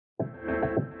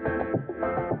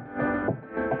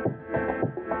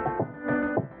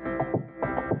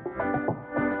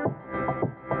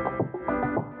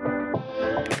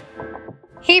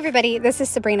Hey everybody, this is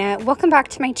Sabrina. Welcome back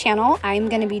to my channel. I'm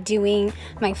going to be doing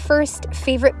my first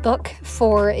favorite book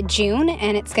for June,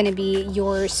 and it's going to be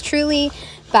Yours Truly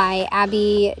by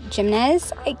Abby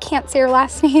Jimenez. I can't say her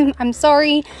last name, I'm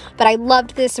sorry, but I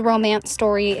loved this romance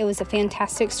story. It was a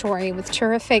fantastic story with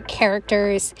terrific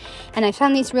characters, and I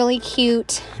found these really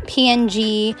cute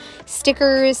PNG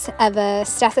stickers of a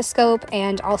stethoscope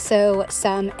and also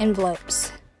some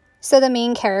envelopes. So the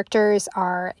main characters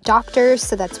are doctors,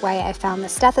 so that's why I found the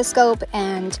stethoscope,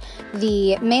 and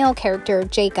the male character,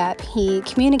 Jacob, he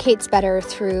communicates better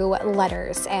through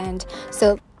letters, and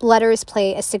so letters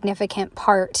play a significant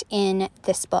part in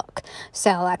this book. So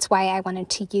that's why I wanted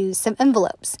to use some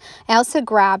envelopes. I also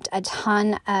grabbed a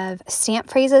ton of stamp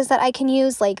phrases that I can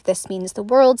use, like "this means the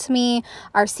world to me,"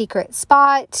 "our secret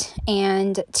spot,"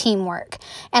 and "teamwork."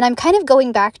 And I'm kind of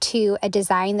going back to a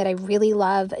design that I really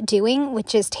love doing,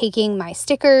 which is taking my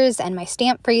stickers and my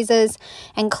stamp phrases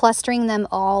and clustering them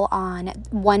all on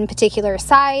one particular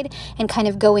side and kind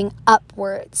of going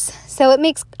upwards. So it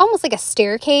makes almost like a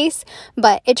staircase,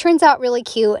 but it turns out really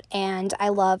cute, and I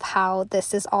love how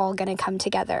this is all going to come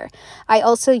together. I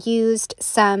also used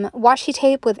some washi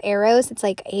tape with arrows. It's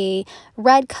like a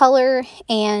red color,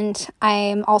 and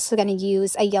I'm also going to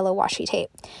use a yellow washi tape.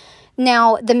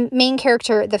 Now, the main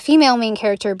character, the female main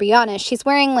character, Brianna, she's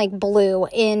wearing like blue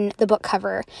in the book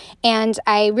cover, and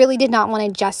I really did not want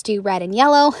to just do red and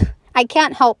yellow. I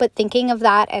can't help but thinking of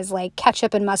that as like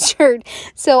ketchup and mustard.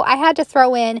 So I had to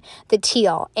throw in the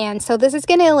teal. And so this is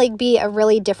going to like be a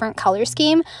really different color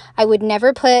scheme. I would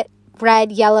never put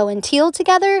red, yellow, and teal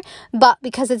together, but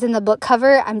because it's in the book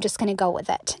cover, I'm just going to go with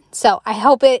it. So I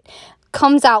hope it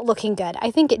comes out looking good.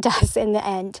 I think it does in the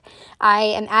end. I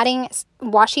am adding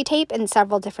washi tape in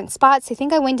several different spots. I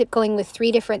think I wind up going with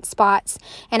 3 different spots,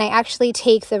 and I actually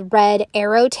take the red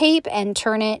arrow tape and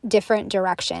turn it different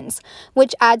directions,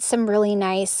 which adds some really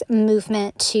nice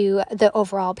movement to the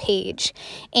overall page.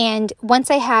 And once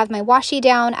I have my washi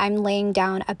down, I'm laying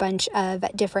down a bunch of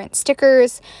different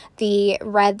stickers, the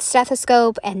red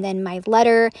stethoscope, and then my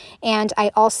letter, and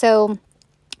I also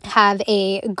have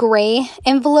a gray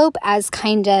envelope as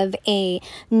kind of a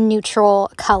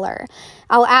neutral color.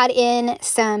 I'll add in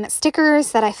some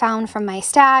stickers that I found from my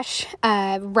stash,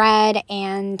 red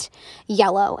and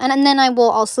yellow. And then I will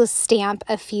also stamp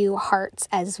a few hearts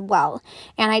as well.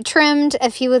 And I trimmed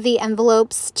a few of the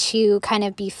envelopes to kind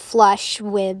of be flush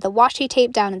with the washi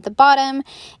tape down at the bottom,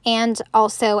 and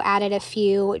also added a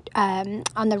few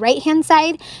on the right hand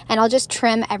side, and I'll just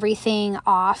trim everything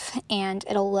off and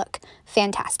it'll look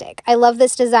fantastic. I love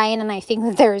this design, and I think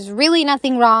that there's really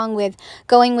nothing wrong with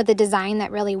going with a design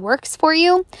that really works for you.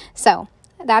 So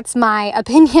that's my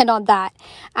opinion on that.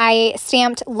 I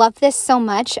stamped "Love This So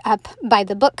Much" up by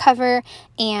the book cover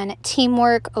and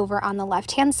 "Teamwork" over on the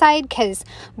left hand side, because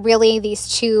really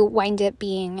these two wind up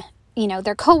being, you know,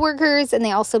 they're co-workers, and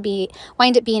they also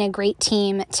wind up being a great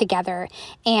team together.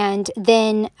 And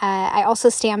then I also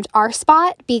stamped "Our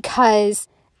Spot" because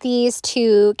these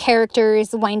two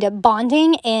characters wind up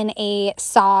bonding in a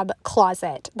sob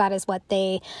closet. That is what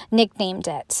they nicknamed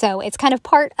it. So it's kind of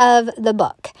part of the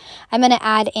book. I'm going to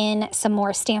add in some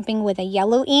more stamping with a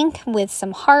yellow ink with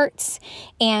some hearts,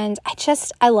 and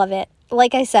I love it.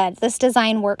 Like I said, this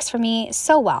design works for me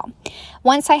so well.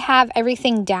 Once I have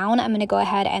everything down, I'm going to go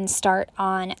ahead and start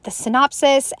on the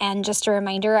synopsis. And just a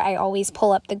reminder, I always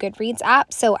pull up the Goodreads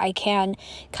app so I can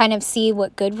kind of see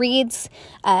what Goodreads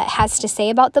has to say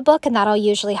about the book, and that'll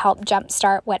usually help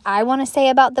jumpstart what I want to say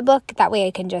about the book. That way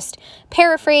I can just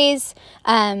paraphrase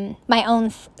my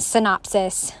own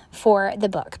synopsis for the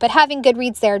book. But having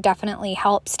Goodreads there definitely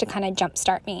helps to kind of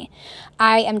jumpstart me.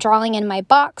 I am drawing in my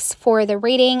box for the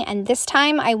rating, and this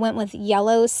time I went with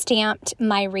yellow stamped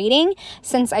my rating.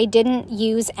 Since I didn't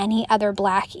use any other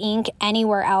black ink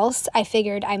anywhere else, I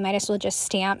figured I might as well just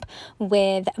stamp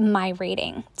with my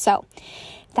rating. So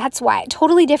that's why.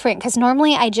 Totally different, because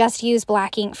normally I just use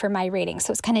black ink for my rating,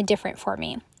 so it's kind of different for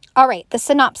me. All right, the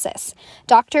synopsis.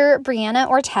 Dr. Brianna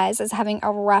Ortez is having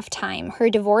a rough time. Her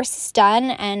divorce is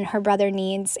done, and her brother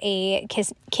needs a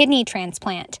kidney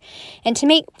transplant. And to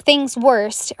make things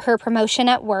worse, her promotion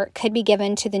at work could be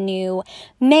given to the new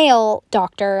male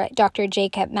doctor, Dr.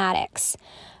 Jacob Maddox.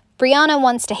 Brianna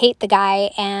wants to hate the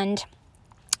guy, and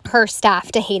her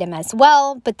staff to hate him as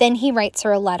well, but then he writes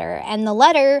her a letter, and the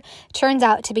letter turns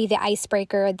out to be the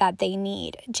icebreaker that they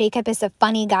need. Jacob is a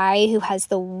funny guy who has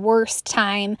the worst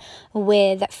time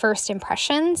with first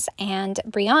impressions, and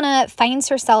Brianna finds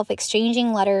herself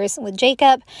exchanging letters with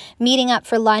Jacob, meeting up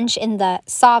for lunch in the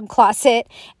sob closet,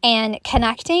 and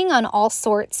connecting on all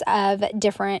sorts of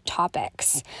different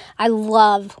topics. I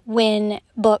love when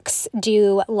books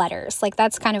do letters. Like,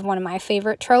 that's kind of one of my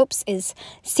favorite tropes, is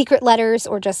secret letters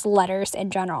or just letters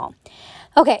in general.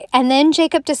 Okay, and then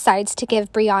Jacob decides to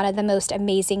give Brianna the most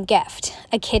amazing gift,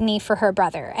 a kidney for her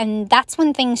brother, and that's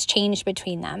when things change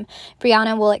between them.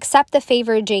 Brianna will accept the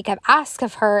favor Jacob asks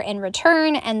of her in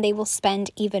return, and they will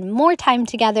spend even more time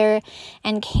together.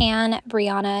 And can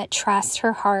Brianna trust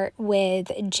her heart with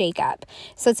Jacob?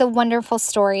 So it's a wonderful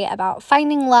story about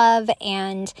finding love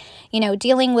and,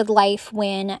 dealing with life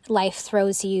when life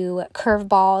throws you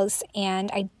curveballs.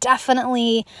 And I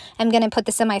definitely am going to put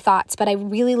this in my thoughts, but I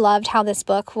really loved how this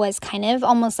book was kind of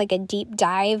almost like a deep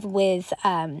dive with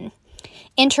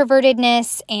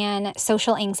introvertedness and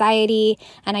social anxiety,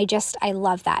 and I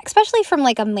love that, especially from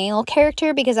like a male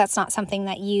character, because that's not something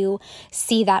that you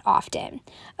see that often.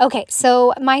 Okay,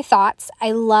 so my thoughts.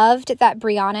 I loved that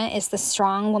Brianna is the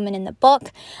strong woman in the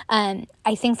book.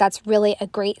 I think that's really a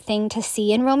great thing to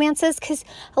see in romances, because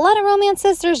a lot of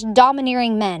romances, there's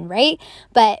domineering men, right?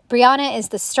 But Brianna is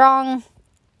the strong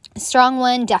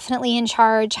one, definitely in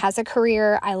charge, has a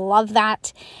career. I love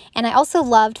that. And I also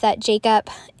loved that Jacob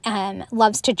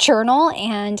loves to journal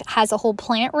and has a whole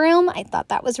plant room. I thought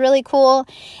that was really cool.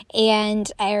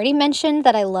 And I already mentioned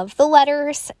that I love the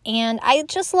letters, and I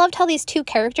just loved how these two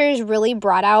characters really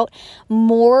brought out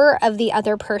more of the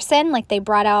other person. Like, they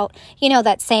brought out,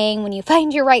 that saying, when you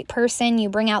find your right person, you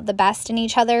bring out the best in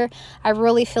each other. I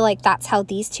really feel like that's how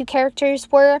these two characters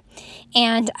were.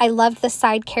 And I loved the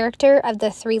side character of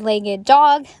the three-legged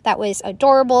dog. That was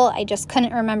adorable. I just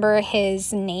couldn't remember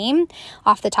his name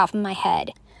off the top of my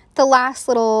head. The last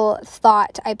little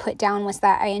thought I put down was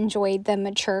that I enjoyed the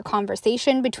mature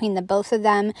conversation between the both of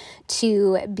them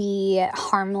to be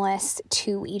harmless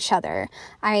to each other.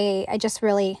 I just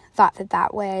really thought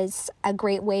that was a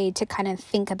great way to kind of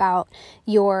think about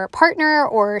your partner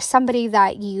or somebody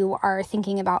that you are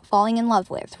thinking about falling in love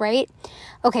with, right?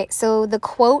 Okay, so the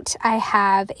quote I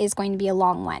have is going to be a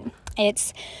long one.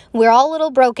 It's, "We're all a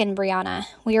little broken, Brianna.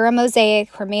 We are a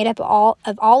mosaic. We're made up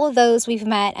of all of those we've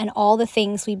met and all the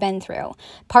things we've been through.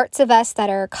 Parts of us that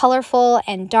are colorful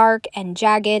and dark and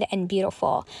jagged and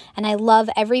beautiful. And I love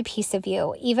every piece of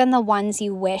you, even the ones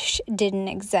you wish didn't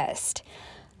exist."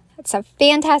 It's a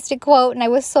fantastic quote, and I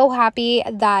was so happy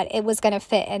that it was going to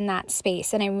fit in that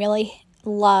space. And I really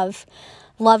love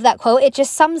that quote. It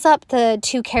just sums up the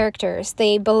two characters.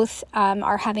 They both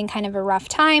are having kind of a rough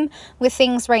time with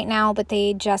things right now, but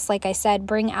they just, like I said,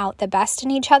 bring out the best in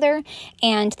each other,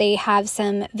 and they have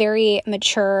some very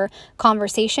mature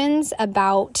conversations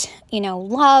about,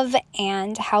 love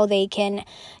and how they can,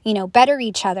 better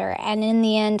each other. And in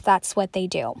the end, that's what they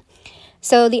do.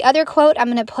 So the other quote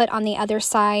I'm going to put on the other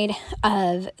side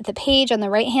of the page, on the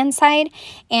right-hand side.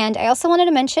 And I also wanted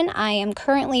to mention I am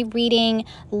currently reading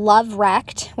Love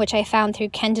Wrecked, which I found through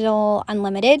Kindle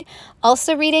Unlimited.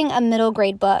 Also reading a middle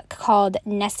grade book called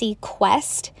Nessie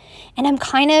Quest. And I'm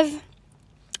kind of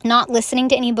not listening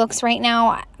to any books right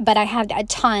now, but I have a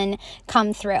ton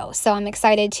come through. So I'm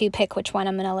excited to pick which one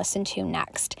I'm going to listen to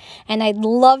next. And I'd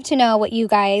love to know what you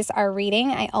guys are reading.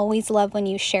 I always love when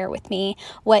you share with me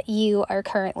what you are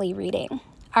currently reading.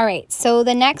 All right, so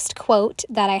the next quote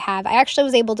that I have, I actually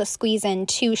was able to squeeze in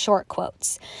 2 short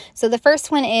quotes. So the first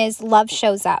one is, "Love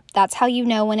shows up. That's how you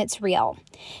know when it's real."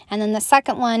 And then the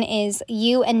second one is,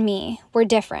 "You and me, we're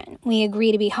different. We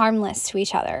agree to be harmless to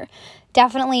each other."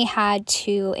 Definitely had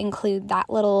to include that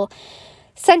little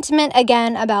sentiment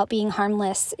again about being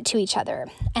harmless to each other.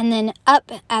 And then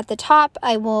up at the top,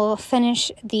 I will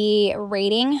finish the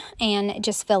rating and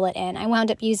just fill it in. I wound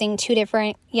up using 2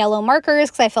 different yellow markers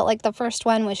because I felt like the first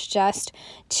one was just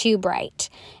too bright.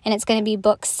 And it's going to be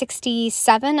book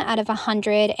 67 out of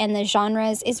 100, and the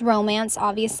genres is romance,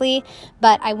 obviously,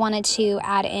 but I wanted to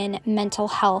add in mental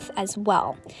health as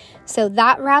well. So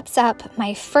that wraps up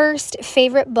my first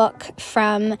favorite book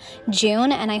from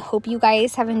June, and I hope you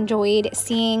guys have enjoyed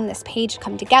seeing this page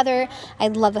come together.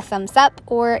 I'd love a thumbs up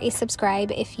or a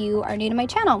subscribe if you are new to my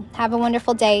channel. Have a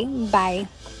wonderful day. Bye.